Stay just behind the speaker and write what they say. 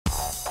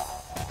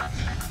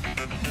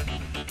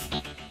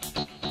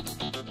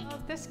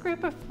This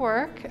group of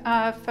work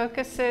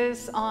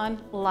focuses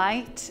on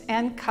light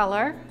and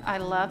color. I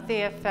love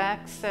the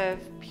effects of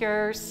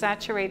pure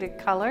saturated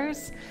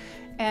colors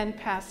and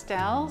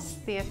pastels,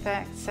 the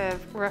effects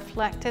of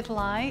reflected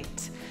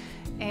light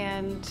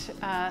and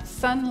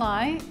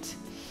sunlight.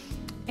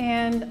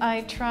 And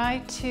I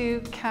try to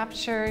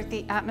capture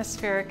the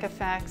atmospheric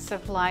effects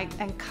of light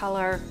and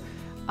color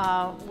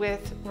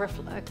with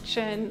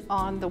reflection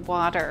on the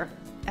water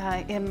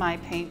in my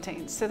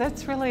paintings. So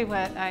that's really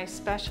what I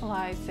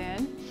specialize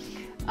in.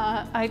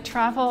 I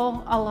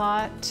travel a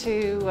lot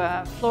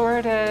to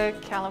Florida,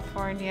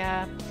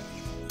 California,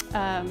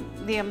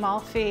 the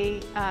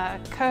Amalfi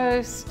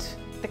Coast,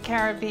 the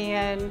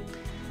Caribbean,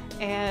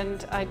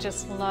 and I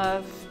just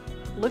love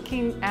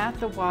looking at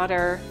the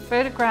water,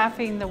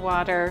 photographing the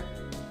water,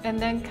 and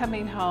then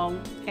coming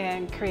home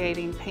and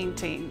creating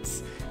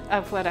paintings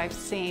of what I've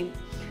seen.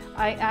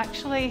 I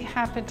actually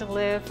happen to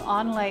live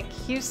on Lake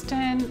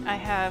Houston. I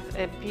have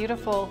a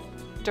beautiful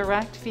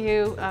direct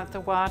view of the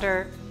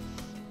water,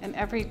 and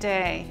every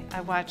day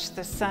I watch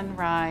the sun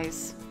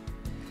rise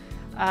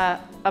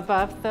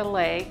above the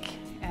lake,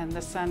 and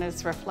the sun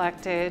is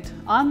reflected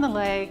on the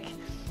lake.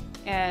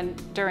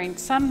 And during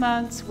some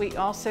months, we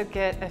also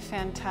get a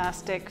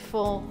fantastic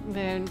full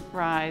moon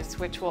rise,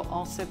 which will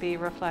also be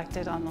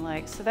reflected on the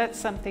lake. So that's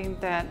something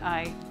that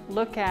I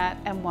look at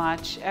and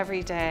watch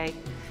every day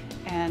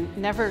and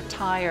never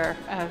tire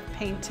of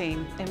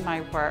painting in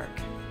my work.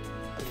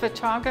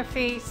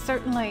 Photography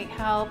certainly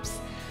helps,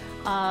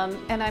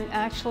 and I'm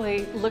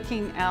actually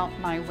looking out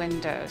my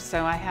window.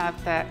 So I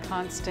have that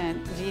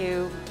constant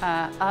view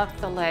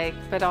of the lake,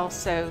 but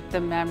also the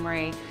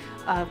memory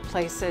of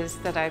places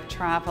that I've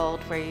traveled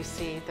where you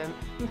see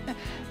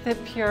the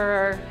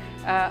pure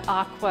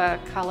aqua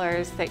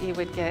colors that you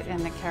would get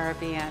in the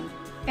Caribbean.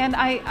 And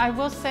I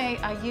will say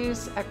I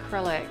use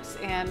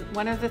acrylics, and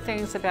one of the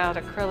things about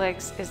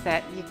acrylics is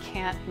that you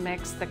can't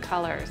mix the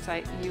colors.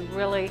 You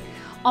really,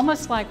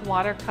 almost like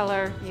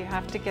watercolor, you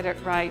have to get it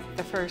right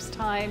the first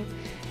time.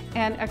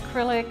 And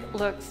acrylic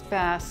looks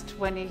best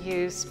when you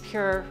use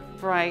pure,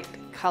 bright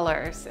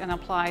colors and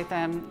apply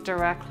them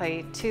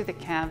directly to the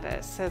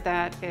canvas. So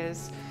that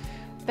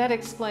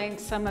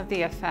explains some of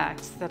the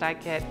effects that I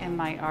get in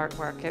my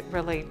artwork. It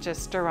really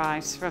just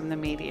derives from the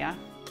media.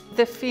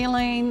 The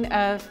feeling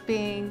of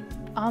being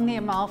on the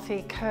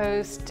Amalfi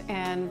Coast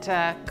and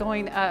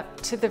going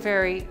up to the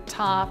very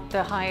top,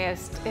 the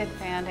highest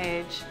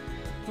advantage,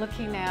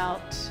 looking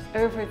out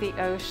over the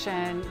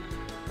ocean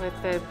with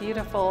the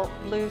beautiful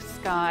blue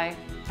sky.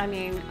 I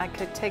mean, I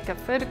could take a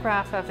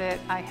photograph of it.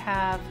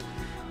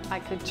 I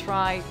could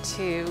try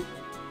to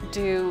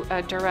do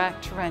a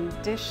direct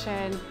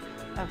rendition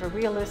of a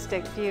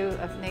realistic view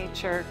of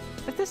nature,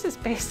 but this is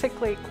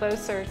basically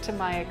closer to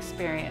my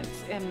experience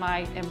and my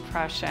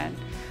impression.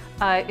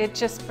 It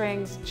just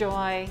brings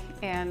joy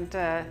and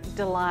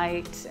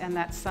delight, and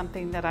that's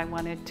something that I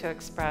wanted to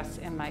express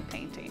in my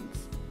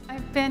paintings.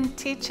 I've been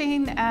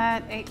teaching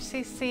at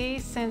HCC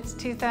since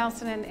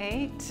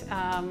 2008.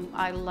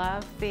 I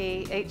love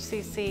the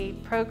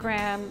HCC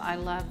program. I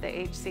love the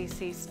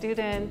HCC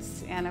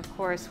students, and of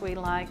course we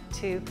like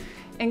to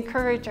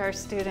encourage our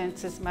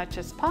students as much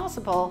as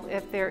possible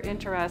if they're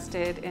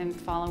interested in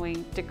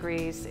following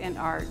degrees in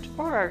art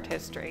or art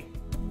history.